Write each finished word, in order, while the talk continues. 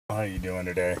How you doing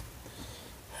today?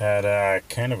 Had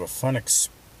kind of a fun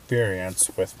experience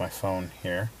with my phone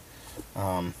here.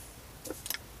 Um,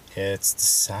 it's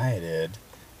decided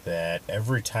that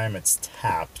every time it's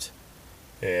tapped,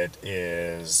 it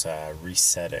is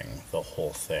resetting the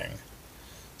whole thing.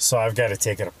 So I've got to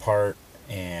take it apart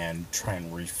and try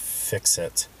and refix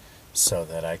it so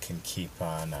that I can keep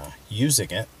on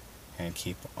using it and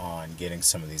keep on getting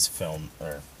some of these film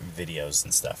or videos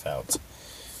and stuff out.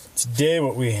 Today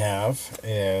what we have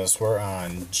is we're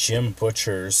on Jim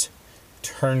Butcher's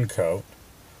Turncoat,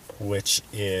 which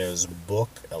is book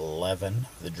 11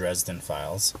 of the Dresden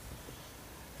Files,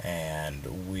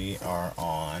 and we are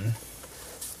on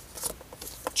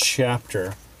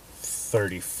chapter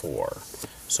 34.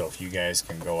 So if you guys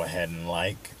can go ahead and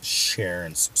like, share,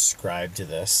 and subscribe to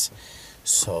this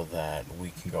so that we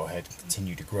can go ahead and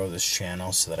continue to grow this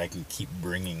channel so that I can keep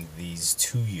bringing these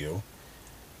to you,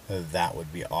 that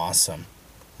would be awesome.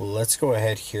 Let's go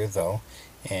ahead here though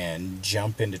and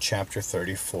jump into chapter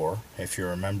 34. If you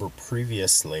remember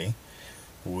previously,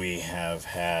 we have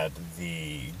had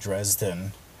the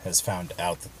Dresden has found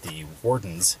out that the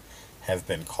wardens have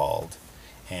been called,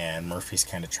 and Murphy's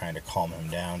kind of trying to calm him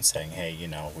down, saying, hey,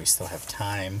 we still have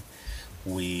time.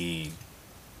 We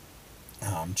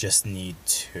just need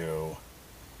to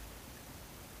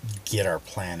get our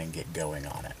plan and get going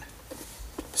on it.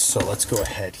 So let's go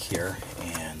ahead here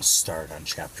and start on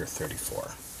chapter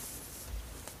 34.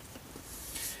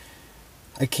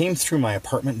 I came through my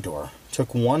apartment door,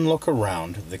 took one look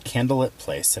around the candlelit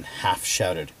place, and half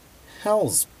shouted,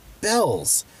 "Hell's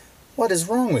bells! What is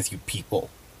wrong with you people?"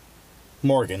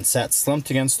 Morgan sat slumped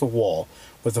against the wall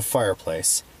with the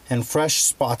fireplace, and fresh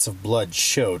spots of blood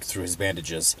showed through his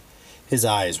bandages. His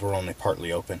eyes were only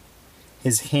partly open.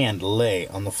 His hand lay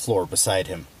on the floor beside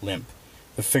him, limp,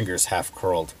 the fingers half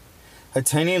curled. A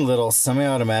tiny little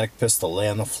semi-automatic pistol lay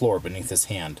on the floor beneath his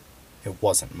hand. It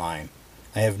wasn't mine.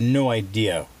 I have no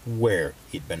idea where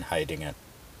he'd been hiding it.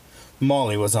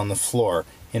 Molly was on the floor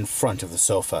in front of the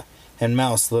sofa, and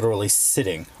Mouse literally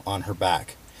sitting on her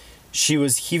back. She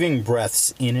was heaving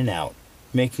breaths in and out,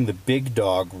 making the big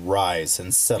dog rise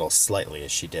and settle slightly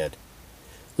as she did.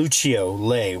 Lucio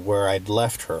lay where I'd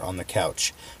left her on the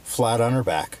couch, flat on her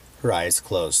back, her eyes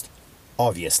closed,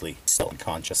 obviously still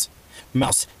unconscious.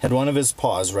 Mouse had one of his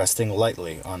paws resting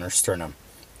lightly on her sternum.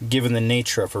 Given the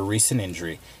nature of her recent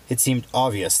injury, it seemed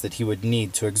obvious that he would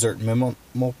need to exert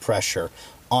minimal pressure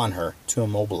on her to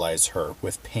immobilize her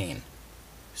with pain,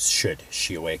 should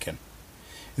she awaken.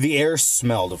 The air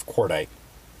smelled of cordite.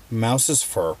 Mouse's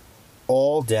fur,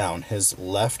 all down his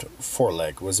left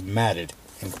foreleg, was matted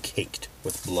and caked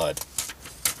with blood.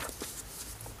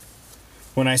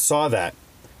 When I saw that,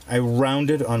 I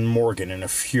rounded on Morgan in a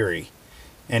fury,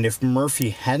 and if Murphy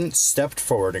hadn't stepped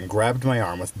forward and grabbed my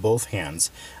arm with both hands,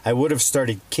 I would have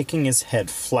started kicking his head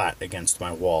flat against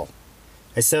my wall.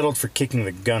 I settled for kicking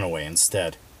the gun away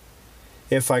instead.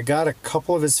 If I got a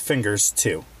couple of his fingers,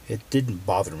 too, it didn't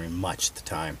bother me much at the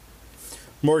time.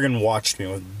 Morgan watched me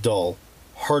with dull,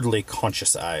 hardly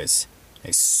conscious eyes.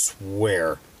 I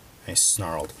swear, I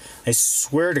snarled. I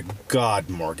swear to God,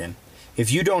 Morgan, if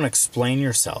you don't explain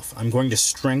yourself, I'm going to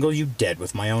strangle you dead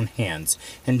with my own hands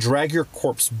and drag your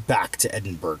corpse back to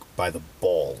Edinburgh by the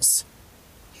balls.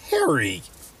 Harry!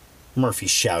 Murphy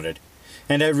shouted,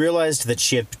 and I realized that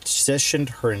she had positioned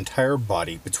her entire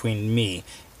body between me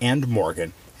and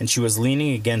Morgan, and she was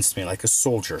leaning against me like a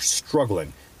soldier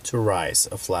struggling to rise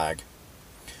a flag.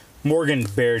 Morgan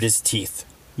bared his teeth,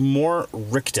 more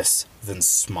rictus than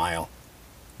smile.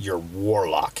 "Your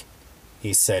warlock,"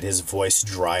 he said, his voice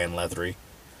dry and leathery,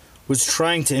 was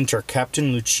trying to enter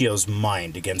Captain Lucio's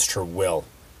mind against her will.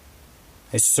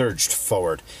 I surged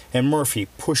forward, and Murphy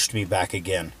pushed me back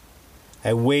again.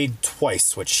 I weighed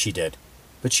twice what she did,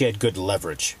 but she had good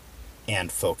leverage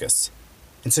and focus.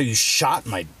 "And so you shot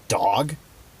my dog?"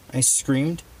 I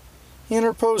screamed. He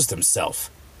interposed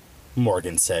himself,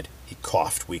 Morgan said. He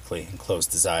coughed weakly and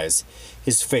closed his eyes,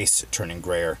 his face turning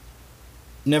grayer.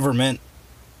 "Never meant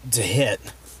to hit."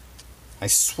 "I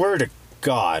swear to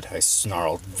God," I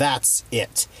snarled, "that's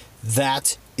it.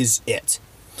 That is it.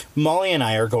 Molly and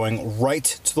I are going right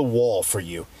to the wall for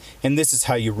you, and this is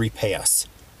how you repay us.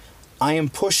 I am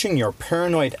pushing your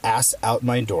paranoid ass out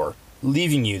my door,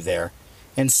 leaving you there,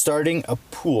 and starting a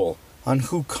pool on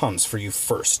who comes for you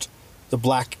first. The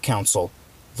Black Council,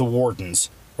 the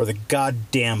Wardens, or the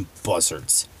goddamn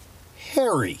buzzards."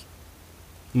 "Harry,"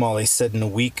 Molly said in a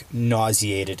weak,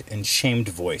 nauseated, and shamed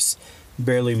voice,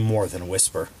 barely more than a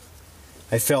whisper.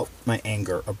 I felt my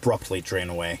anger abruptly drain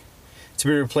away, to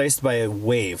be replaced by a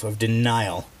wave of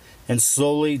denial and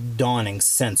slowly dawning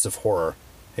sense of horror.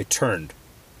 I turned,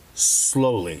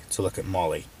 slowly to look at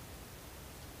Molly.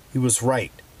 He was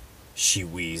right, she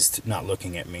wheezed, not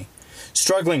looking at me,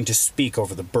 struggling to speak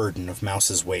over the burden of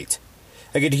Mouse's weight.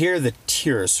 I could hear the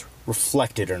tears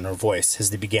reflected in her voice as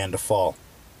they began to fall.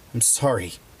 I'm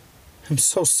sorry. I'm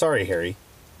so sorry, Harry.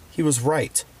 He was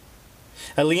right.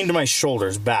 I leaned my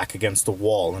shoulders back against the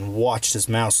wall and watched as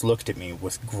Mouse looked at me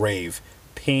with grave,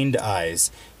 pained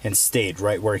eyes and stayed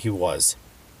right where he was,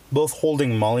 both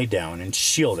holding Molly down and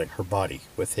shielding her body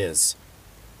with his.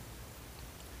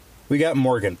 We got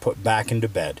Morgan put back into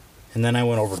bed, and then I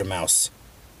went over to Mouse.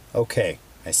 Okay,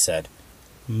 I said.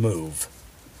 Move.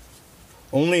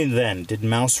 Only then did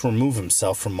Mouse remove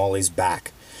himself from Molly's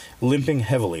back, limping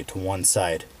heavily to one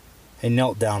side. I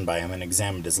knelt down by him and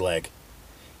examined his leg.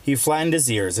 He flattened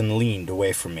his ears and leaned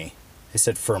away from me. I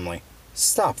said firmly,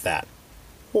 Stop that.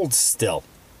 Hold still.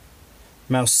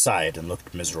 Mouse sighed and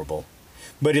looked miserable,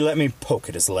 but he let me poke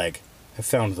at his leg. I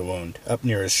found the wound, up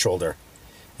near his shoulder,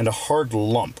 and a hard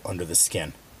lump under the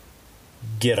skin.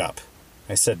 Get up,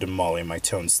 I said to Molly, my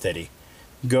tone steady.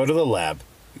 Go to the lab,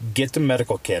 get the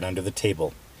medical kit under the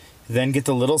table, then get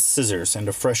the little scissors and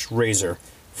a fresh razor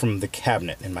from the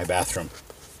cabinet in my bathroom.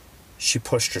 She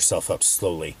pushed herself up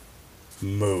slowly.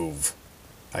 Move,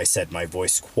 I said, my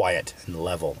voice quiet and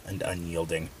level and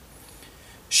unyielding.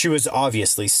 She was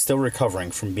obviously still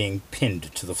recovering from being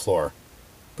pinned to the floor,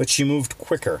 but she moved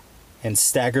quicker and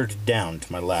staggered down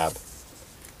to my lab.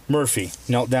 Murphy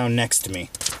knelt down next to me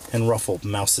and ruffled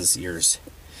Mouse's ears.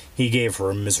 He gave her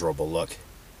a miserable look.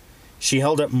 She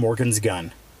held up Morgan's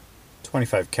gun.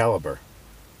 .25 caliber,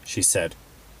 she said.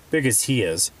 Big as he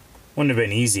is, wouldn't have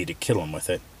been easy to kill him with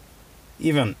it.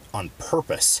 Even on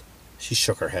purpose, she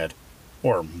shook her head.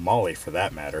 Or Molly, for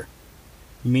that matter.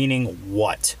 Meaning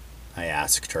what? I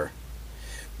asked her.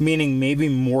 Meaning maybe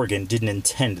Morgan didn't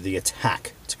intend the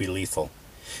attack to be lethal.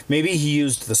 Maybe he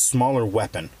used the smaller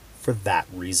weapon for that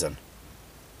reason.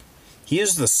 He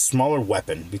used the smaller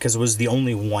weapon because it was the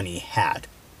only one he had,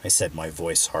 I said, my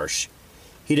voice harsh.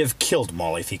 He'd have killed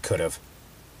Molly if he could have.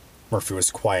 Murphy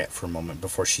was quiet for a moment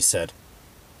before she said,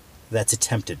 That's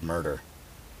attempted murder.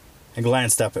 I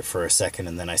glanced up at her for a second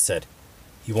and then I said,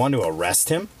 You want to arrest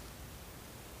him?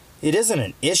 It isn't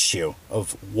an issue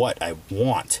of what I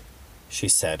want, she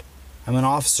said. I'm an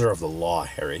officer of the law,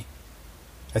 Harry.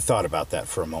 I thought about that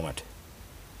for a moment.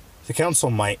 The council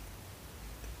might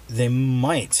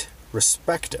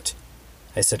respect it,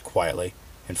 I said quietly.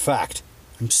 In fact,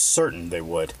 I'm certain they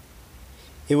would.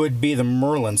 It would be the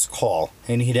Merlin's call,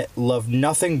 and he'd love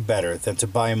nothing better than to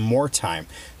buy more time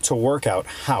to work out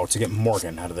how to get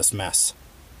Morgan out of this mess.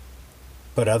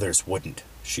 But others wouldn't,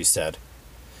 she said.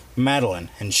 Madeline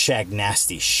and Shag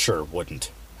Nasty sure wouldn't,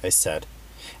 I said.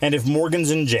 And if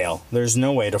Morgan's in jail, there's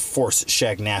no way to force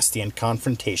Shag Nasty in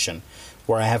confrontation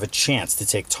where I have a chance to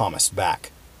take Thomas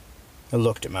back. I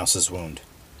looked at Mouse's wound.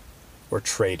 Or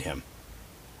trade him.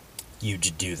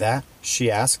 You'd do that?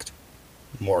 She asked.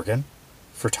 Morgan?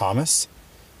 For Thomas?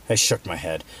 I shook my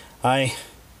head.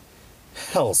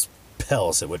 Hell's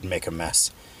bells, it would make a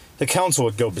mess. The council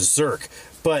would go berserk,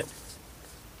 but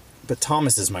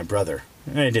Thomas is my brother.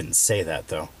 I didn't say that,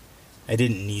 though. I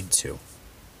didn't need to.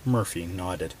 Murphy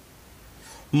nodded.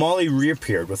 Molly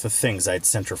reappeared with the things I'd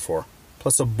sent her for,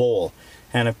 plus a bowl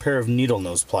and a pair of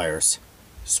needle-nose pliers.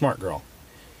 Smart girl.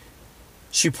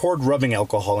 She poured rubbing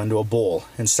alcohol into a bowl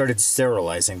and started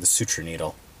sterilizing the suture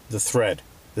needle, the thread,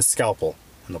 the scalpel,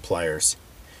 and the pliers.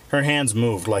 Her hands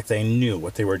moved like they knew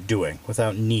what they were doing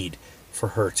without need for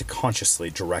her to consciously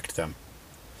direct them.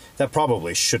 That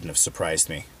probably shouldn't have surprised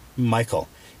me. Michael,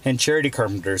 and Charity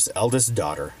Carpenter's eldest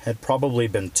daughter, had probably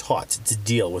been taught to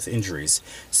deal with injuries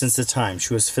since the time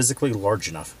she was physically large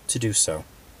enough to do so.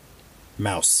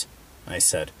 Mouse, I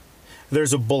said,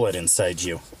 there's a bullet inside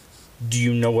you. Do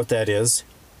you know what that is?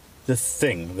 The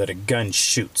thing that a gun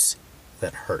shoots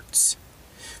that hurts.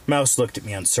 Mouse looked at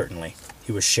me uncertainly.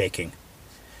 He was shaking.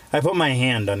 I put my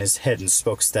hand on his head and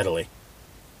spoke steadily.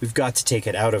 We've got to take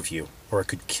it out of you, or it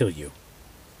could kill you.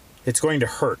 It's going to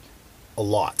hurt. A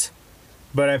lot.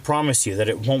 But I promise you that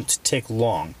it won't take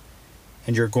long,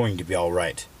 and you're going to be all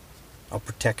right. I'll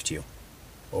protect you.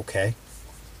 Okay?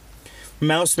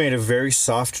 Mouse made a very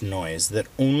soft noise that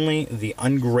only the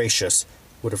ungracious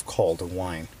would have called a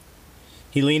whine.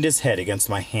 He leaned his head against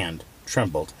my hand,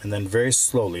 trembled, and then very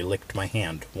slowly licked my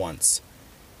hand once.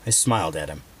 I smiled at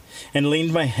him, and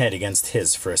leaned my head against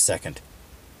his for a second.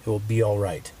 It will be all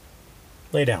right.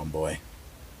 Lay down, boy.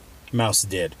 Mouse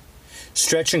did,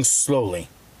 stretching slowly,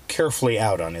 carefully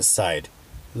out on his side,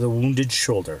 the wounded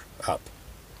shoulder up.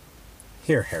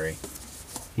 Here, Harry,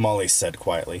 Molly said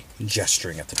quietly,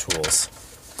 gesturing at the tools.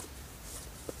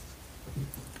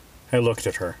 I looked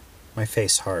at her. my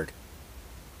face hard.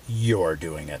 "You're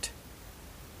doing it."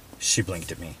 She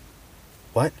blinked at me.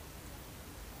 "What?"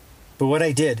 "But what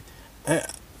I did,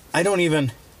 I don't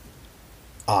even..."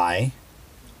 I?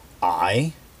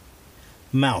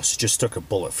 "Mouse just took a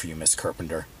bullet for you, Miss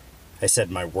Carpenter." I said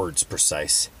my words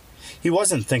precise. He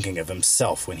wasn't thinking of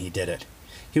himself when he did it.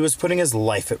 He was putting his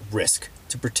life at risk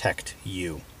to protect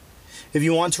you. If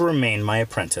you want to remain my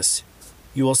apprentice,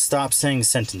 you will stop saying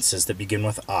sentences that begin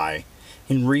with I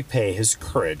and repay his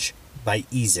courage by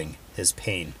easing his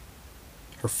pain.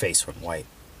 Her face went white.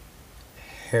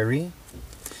 "Harry?"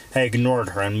 I ignored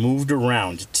her and moved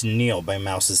around to kneel by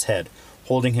Mouse's head,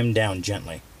 holding him down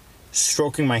gently,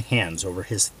 stroking my hands over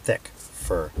his thick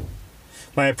fur.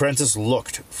 My apprentice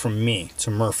looked from me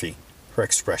to Murphy, her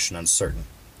expression uncertain.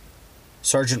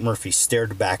 Sergeant Murphy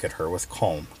stared back at her with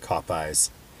calm cop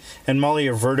eyes, and Molly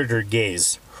averted her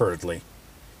gaze hurriedly.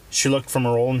 She looked from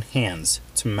her own hands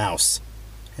to Mouse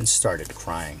and started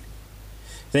crying.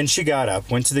 Then she got up,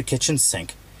 went to the kitchen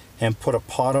sink, and put a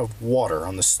pot of water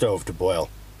on the stove to boil.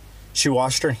 She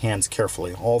washed her hands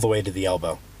carefully all the way to the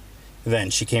elbow. Then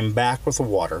she came back with the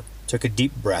water, took a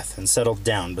deep breath, and settled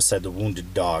down beside the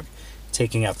wounded dog,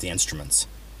 taking up the instruments.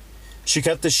 She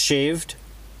cut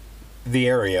the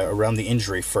area around the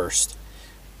injury first,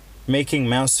 making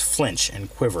Mouse flinch and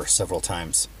quiver several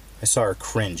times. I saw her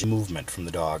cringe movement from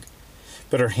the dog,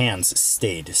 but her hands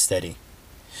stayed steady.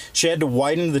 She had to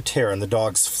widen the tear in the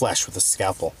dog's flesh with a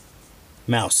scalpel.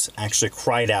 Mouse actually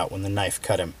cried out when the knife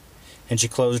cut him, and she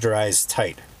closed her eyes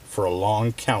tight for a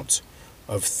long count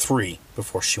of 3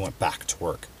 before she went back to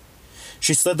work.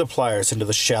 She slid the pliers into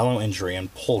the shallow injury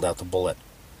and pulled out the bullet.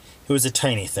 It was a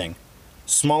tiny thing,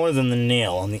 smaller than the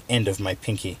nail on the end of my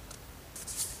pinky.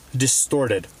 A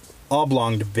distorted,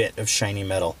 oblonged bit of shiny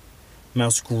metal.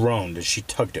 Mouse groaned as she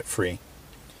tugged it free.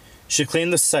 She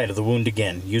cleaned the site of the wound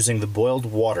again, using the boiled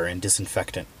water and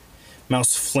disinfectant.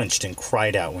 Mouse flinched and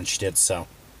cried out when she did so.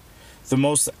 The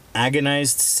most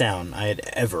agonized sound I had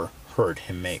ever heard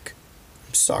him make.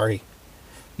 "I'm sorry,"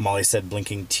 Molly said,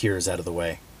 blinking tears out of the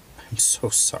way. "I'm so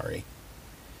sorry."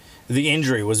 The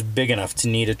injury was big enough to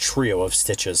need a trio of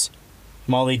stitches.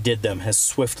 Molly did them as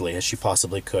swiftly as she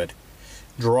possibly could,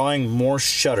 drawing more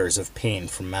shudders of pain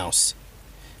from Mouse.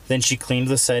 Then she cleaned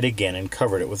the site again and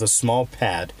covered it with a small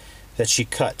pad that she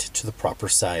cut to the proper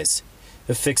size,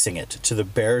 affixing it to the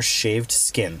bare shaved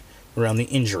skin around the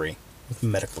injury with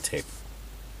medical tape.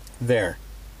 "There,"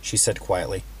 she said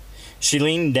quietly. She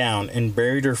leaned down and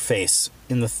buried her face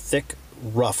in the thick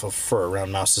ruff of fur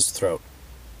around Mouse's throat.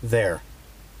 "There.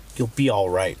 You'll be all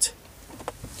right."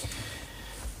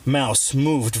 Mouse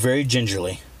moved very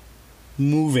gingerly,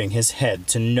 moving his head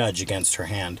to nudge against her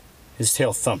hand. His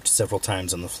tail thumped several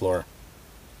times on the floor.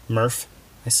 "Murph,"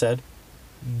 I said,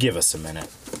 "give us a minute."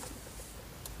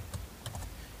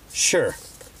 "Sure,"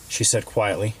 she said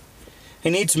quietly. "I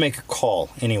need to make a call,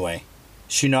 anyway."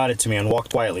 She nodded to me and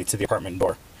walked quietly to the apartment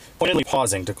door, pointedly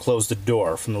pausing to close the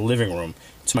door from the living room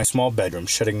to my small bedroom,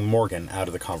 shutting Morgan out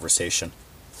of the conversation.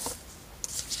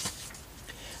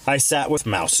 I sat with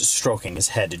Mouse, stroking his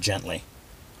head gently.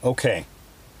 "Okay,"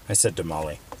 I said to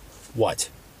Molly. "What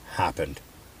happened?"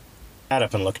 She sat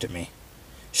up and looked at me.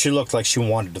 She looked like she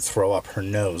wanted to throw up. Her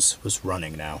nose was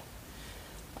running now.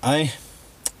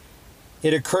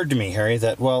 It occurred to me, Harry,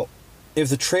 that, well, if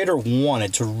the traitor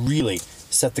wanted to really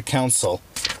set the council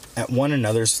at one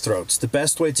another's throats, the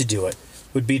best way to do it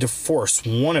would be to force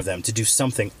one of them to do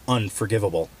something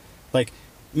unforgivable. Like,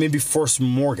 maybe force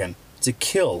Morgan to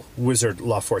kill Wizard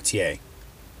Lafortier.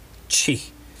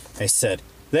 "Gee," I said,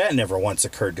 "that never once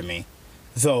occurred to me.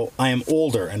 Though I am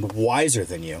older and wiser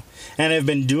than you, and have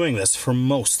been doing this for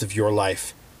most of your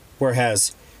life.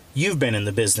 Whereas you've been in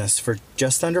the business for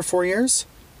just under 4 years?"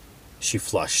 She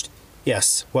flushed.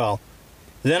 "Yes, well,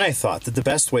 then I thought that the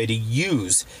best way to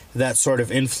use that sort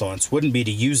of influence wouldn't be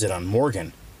to use it on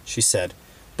Morgan," she said,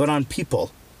 "but on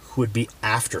people who would be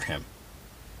after him."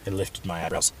 I lifted my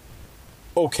eyebrows.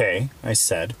 "Okay," I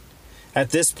said. "At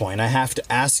this point, I have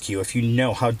to ask you if you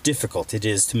know how difficult it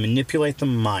is to manipulate the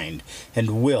mind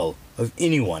and will of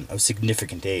anyone of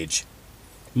significant age.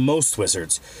 Most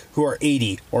wizards who are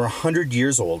 80 or 100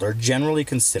 years old are generally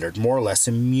considered more or less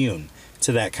immune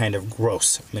to that kind of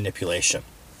gross manipulation."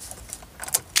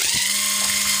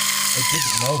 "I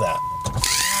didn't know that,"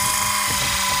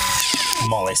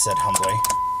 Molly said humbly.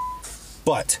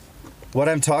 "But what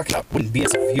I'm talking about wouldn't be a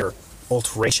severe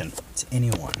alteration to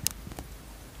anyone.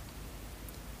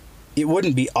 It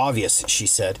wouldn't be obvious," she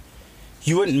said.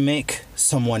 "You wouldn't make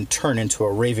someone turn into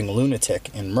a raving lunatic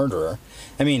and murderer.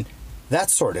 I mean,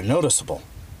 that's sort of noticeable.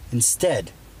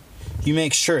 Instead, you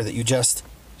make sure that you just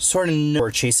sort of know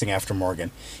are chasing after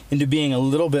Morgan into being a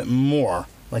little bit more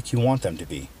like you want them to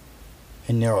be.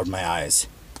 I narrowed my eyes.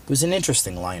 It was an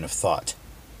interesting line of thought.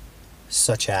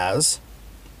 Such as?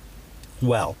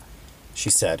 Well, she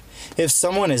said, if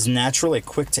someone is naturally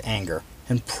quick to anger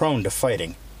and prone to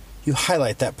fighting, you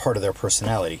highlight that part of their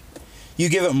personality. You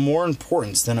give it more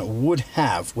importance than it would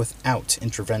have without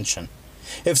intervention.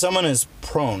 If someone is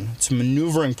prone to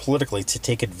maneuvering politically to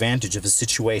take advantage of a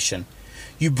situation,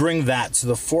 you bring that to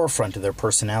the forefront of their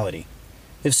personality.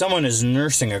 If someone is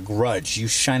nursing a grudge, you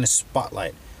shine a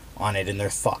spotlight on it in their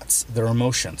thoughts, their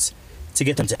emotions, to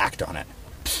get them to act on it.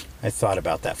 I thought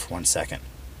about that for 1 second.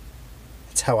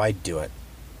 It's how I do it,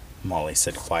 Molly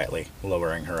said quietly,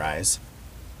 lowering her eyes.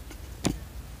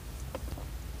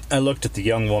 I looked at the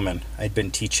young woman I'd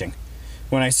been teaching.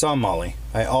 When I saw Molly,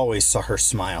 I always saw her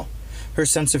smile, her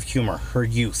sense of humor, her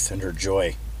youth, and her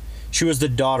joy. She was the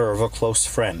daughter of a close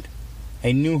friend.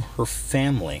 I knew her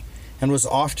family and was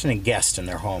often a guest in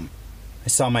their home. I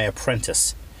saw my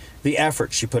apprentice, the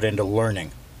effort she put into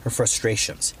learning, her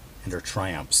frustrations, and her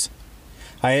triumphs.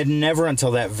 I had never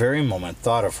until that very moment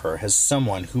thought of her as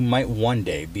someone who might one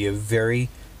day be a very,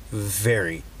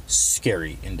 very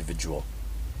scary individual.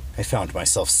 I found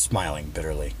myself smiling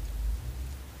bitterly.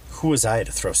 Who was I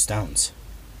to throw stones?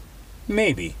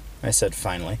 Maybe, I said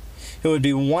finally, it would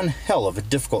be one hell of a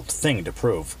difficult thing to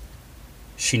prove.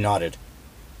 She nodded.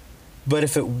 But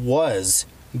if it was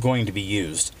going to be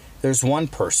used, there's one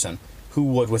person who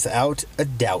would without a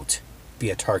doubt be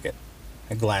a target.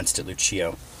 I glanced at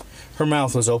Lucio. Her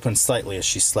mouth was open slightly as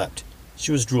she slept.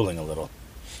 She was drooling a little.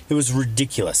 It was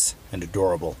ridiculous and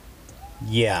adorable.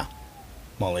 Yeah,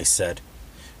 Molly said.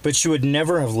 But she would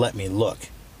never have let me look.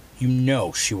 You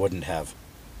know she wouldn't have.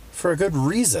 For a good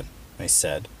reason, I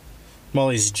said.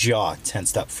 Molly's jaw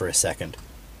tensed up for a second.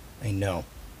 I know.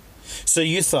 So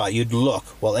you thought you'd look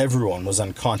while everyone was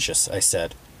unconscious, I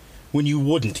said, when you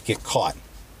wouldn't get caught.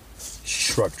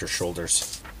 She shrugged her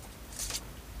shoulders.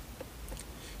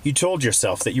 You told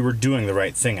yourself that you were doing the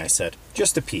right thing, I said.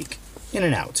 Just a peek. In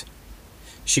and out.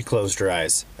 She closed her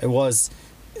eyes.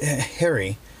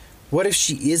 Harry, what if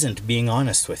she isn't being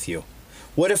honest with you?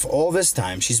 What if all this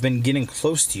time she's been getting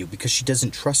close to you because she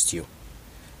doesn't trust you?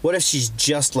 What if she's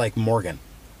just like Morgan,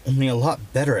 only a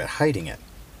lot better at hiding it?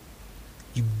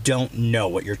 You don't know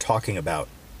what you're talking about,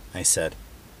 I said.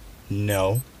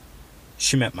 No.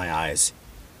 She met my eyes.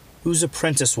 Whose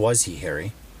apprentice was he,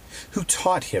 Harry? Who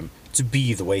taught him to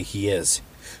be the way he is?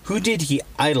 Who did he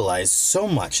idolize so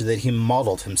much that he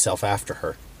modeled himself after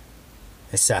her?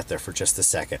 I sat there for just a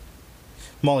second.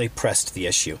 Molly pressed the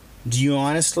issue. Do you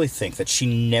honestly think that she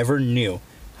never knew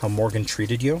how Morgan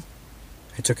treated you?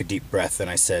 I took a deep breath and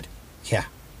I said, yeah,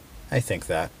 I think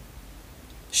that.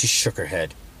 She shook her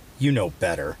head. You know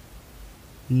better.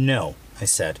 No, I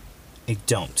said, I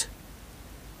don't.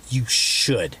 You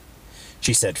should,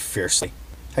 she said fiercely.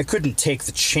 I couldn't take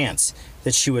the chance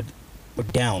that she would go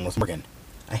down with Morgan.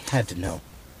 I had to know.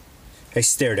 I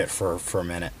stared at her for a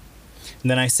minute.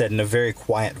 And then I said in a very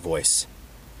quiet voice,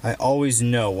 I always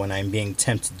know when I'm being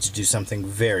tempted to do something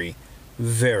very,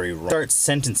 very wrong. Start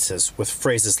sentences with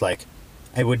phrases like,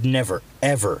 I would never,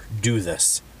 ever do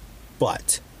this.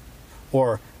 But.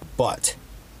 Or, but.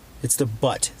 It's the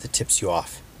but that tips you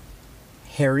off.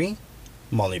 Harry,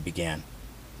 Molly began.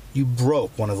 You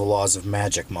broke one of the laws of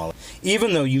magic, Molly.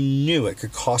 Even though you knew it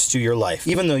could cost you your life.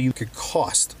 Even though you could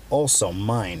cost also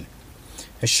mine.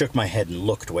 I shook my head and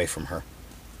looked away from her.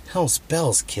 Hell's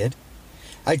bells, kid.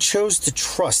 I chose to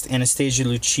trust Anastasia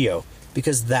Lucio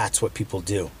because that's what people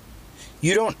do.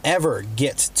 You don't ever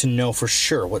get to know for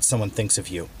sure what someone thinks of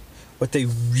you, what they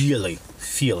really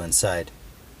feel inside.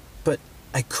 But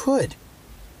I could.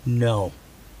 No,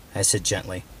 I said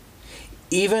gently.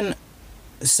 Even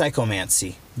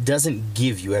psychomancy doesn't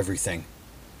give you everything.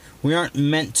 We aren't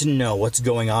meant to know what's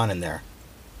going on in there.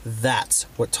 That's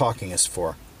what talking is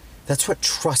for. That's what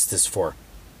trust is for.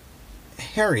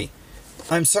 Harry,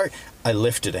 I'm sorry. I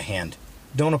lifted a hand.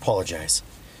 Don't apologize.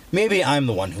 Maybe I'm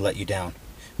the one who let you down.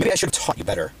 Maybe I should have taught you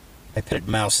better. I petted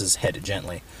Mouse's head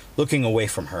gently, looking away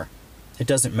from her. It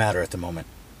doesn't matter at the moment.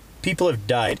 People have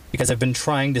died because I've been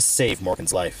trying to save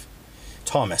Morgan's life.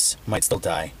 Thomas might still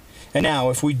die. And now,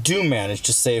 if we do manage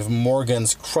to save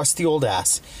Morgan's crusty old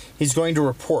ass, he's going to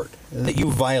report that you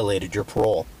violated your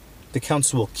parole. The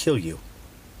council will kill you.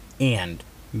 And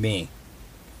me.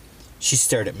 She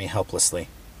stared at me helplessly.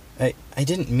 I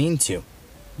didn't mean to.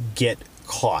 Get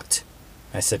caught,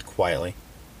 I said quietly.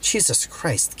 Jesus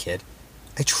Christ, kid.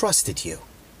 I trusted you.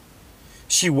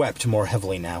 She wept more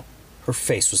heavily now. Her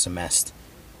face was a mess.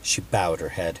 She bowed her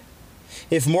head.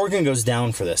 If Morgan goes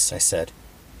down for this, I said,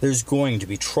 there's going to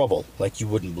be trouble like you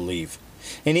wouldn't believe.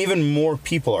 And even more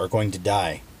people are going to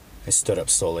die. I stood up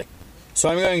slowly. So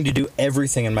I'm going to do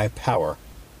everything in my power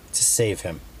to save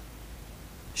him.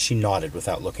 She nodded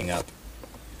without looking up.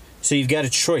 So you've got a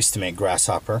choice to make,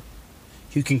 Grasshopper.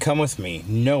 You can come with me,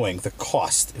 knowing the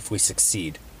cost if we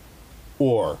succeed.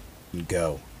 Or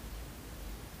go.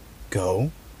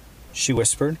 Go? She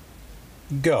whispered.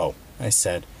 Go, I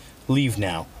said. Leave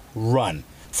now. Run.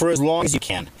 For as long as you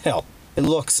can. Hell, it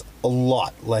looks a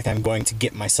lot like I'm going to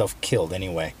get myself killed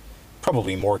anyway.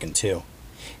 Probably Morgan, too.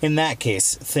 In that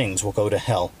case, things will go to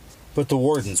hell. But the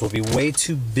wardens will be way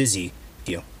too busy with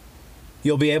you.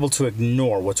 You'll be able to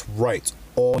ignore what's right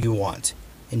all you want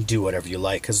and do whatever you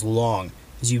like as long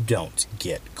as you don't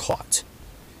get caught.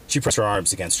 She pressed her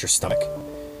arms against her stomach.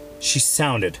 She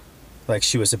sounded like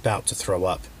she was about to throw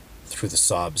up through the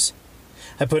sobs.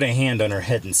 I put a hand on her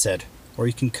head and said, or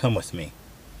you can come with me.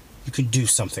 You can do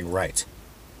something right.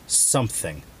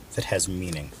 Something that has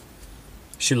meaning.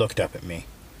 She looked up at me,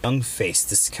 young face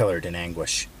discolored in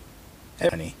anguish.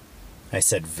 Honey, I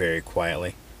said very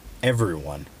quietly.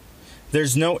 Everyone.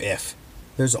 There's no if.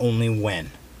 There's only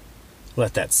when.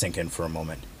 Let that sink in for a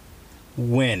moment.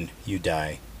 When you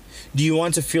die, do you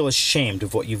want to feel ashamed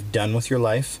of what you've done with your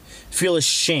life? Feel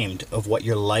ashamed of what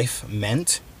your life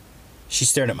meant? She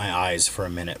stared at my eyes for a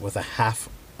minute with a half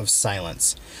of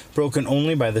silence, broken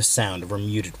only by the sound of her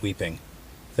muted weeping.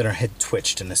 Then her head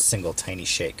twitched in a single tiny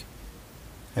shake.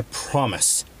 I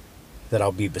promise that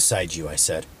I'll be beside you, I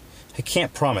said. I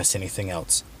can't promise anything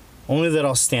else, only that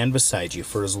I'll stand beside you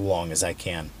for as long as I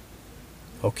can.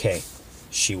 Okay,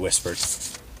 she whispered.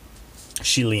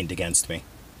 She leaned against me.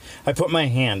 I put my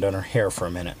hand on her hair for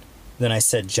a minute. Then I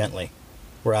said gently,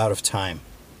 we're out of time.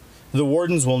 The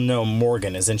wardens will know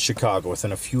Morgan is in Chicago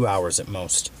within a few hours at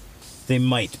most. They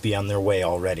might be on their way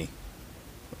already.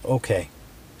 Okay,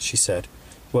 she said.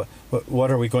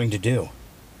 What are we going to do?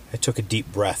 I took a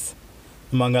deep breath.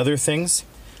 Among other things,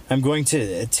 I'm going to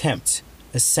attempt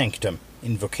a sanctum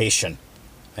invocation,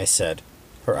 I said.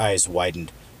 Her eyes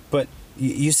widened. But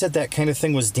you said that kind of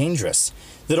thing was dangerous,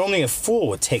 that only a fool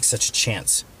would take such a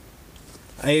chance.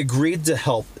 I agreed to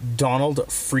help Donald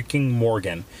freaking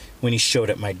Morgan when he showed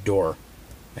at my door.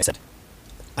 I said,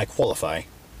 I qualify.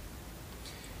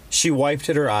 She wiped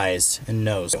at her eyes and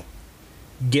nose.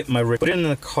 Get my put it in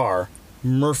the car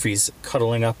Murphy's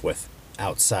cuddling up with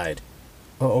outside.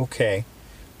 Oh, okay.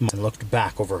 And looked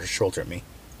back over her shoulder at me.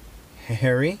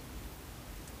 Harry?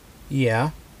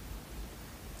 Yeah?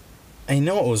 I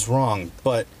know it was wrong,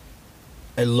 but...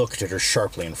 I looked at her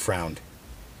sharply and frowned.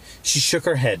 She shook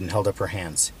her head and held up her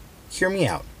hands. Hear me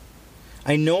out.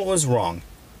 I know it was wrong,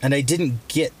 and I didn't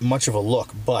get much of a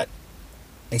look, but...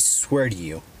 I swear to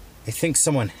you, I think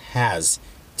someone has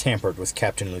tampered with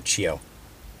Captain Lucio.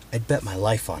 I'd bet my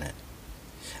life on it.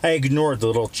 I ignored the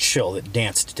little chill that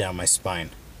danced down my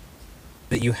spine.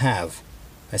 But you have,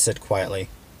 I said quietly,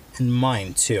 and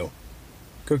mine too.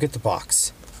 Go get the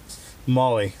box.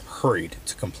 Molly hurried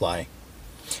to comply.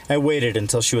 I waited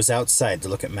until she was outside to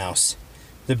look at Mouse.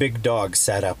 The big dog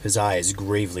sat up, his eyes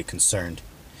gravely concerned.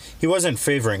 He wasn't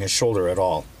favoring his shoulder at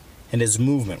all, and his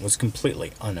movement was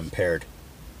completely unimpaired.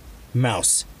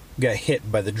 Mouse got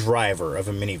hit by the driver of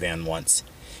a minivan once.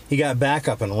 He got back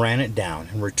up and ran it down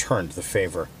and returned the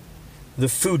favor. The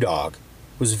foo dog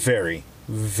was very,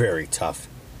 very tough.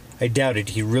 I doubted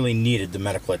he really needed the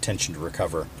medical attention to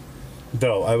recover,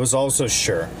 though I was also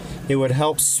sure it would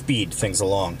help speed things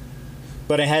along.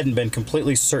 But I hadn't been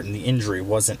completely certain the injury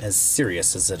wasn't as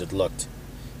serious as it had looked.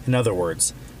 In other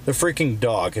words, the freaking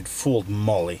dog had fooled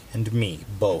Molly and me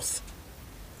both.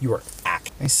 You are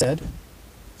acting, I said,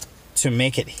 to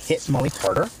make it hit Molly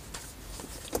harder?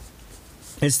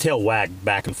 His tail wagged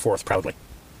back and forth proudly.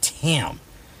 Damn,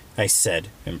 I said,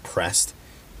 impressed.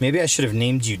 Maybe I should have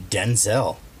named you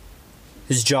Denzel.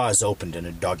 His jaws opened in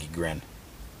a doggy grin.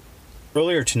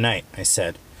 Earlier tonight, I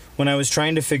said, when I was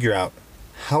trying to figure out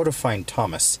how to find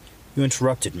Thomas, you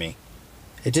interrupted me.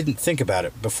 I didn't think about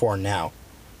it before now,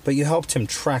 but you helped him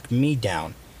track me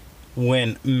down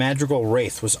when Madrigal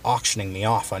Wraith was auctioning me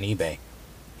off on eBay.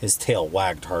 His tail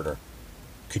wagged harder.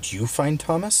 Could you find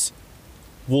Thomas?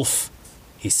 Wolf,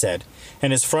 he said,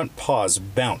 and his front paws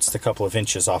bounced a couple of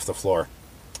inches off the floor.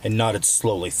 I nodded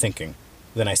slowly, thinking.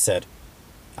 Then I said,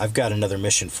 I've got another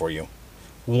mission for you.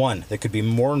 One that could be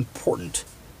more important.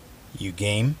 You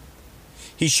game?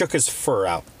 He shook his fur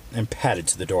out and padded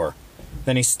to the door.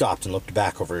 Then he stopped and looked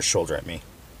back over his shoulder at me.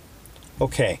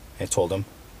 Okay, I told him,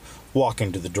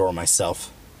 walking to the door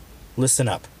myself. Listen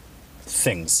up.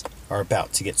 Things are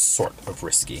about to get sort of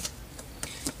risky.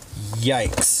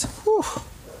 Yikes. Whew.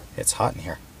 It's hot in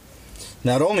here.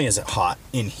 Not only is it hot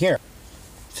in here,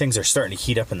 things are starting to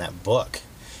heat up in that book.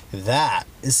 That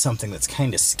is something that's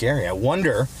kind of scary. I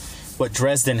wonder what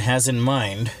Dresden has in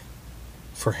mind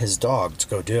for his dog to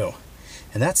go do.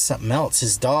 And that's something else.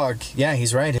 His dog, yeah,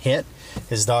 he's right, hit.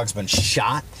 His dog's been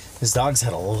shot. His dog's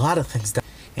had a lot of things done,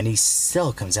 and he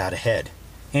still comes out ahead.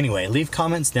 Anyway, leave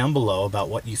comments down below about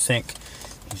what you think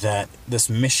that this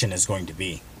mission is going to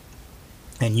be.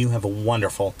 And you have a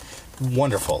wonderful,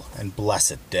 wonderful, and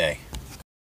blessed day.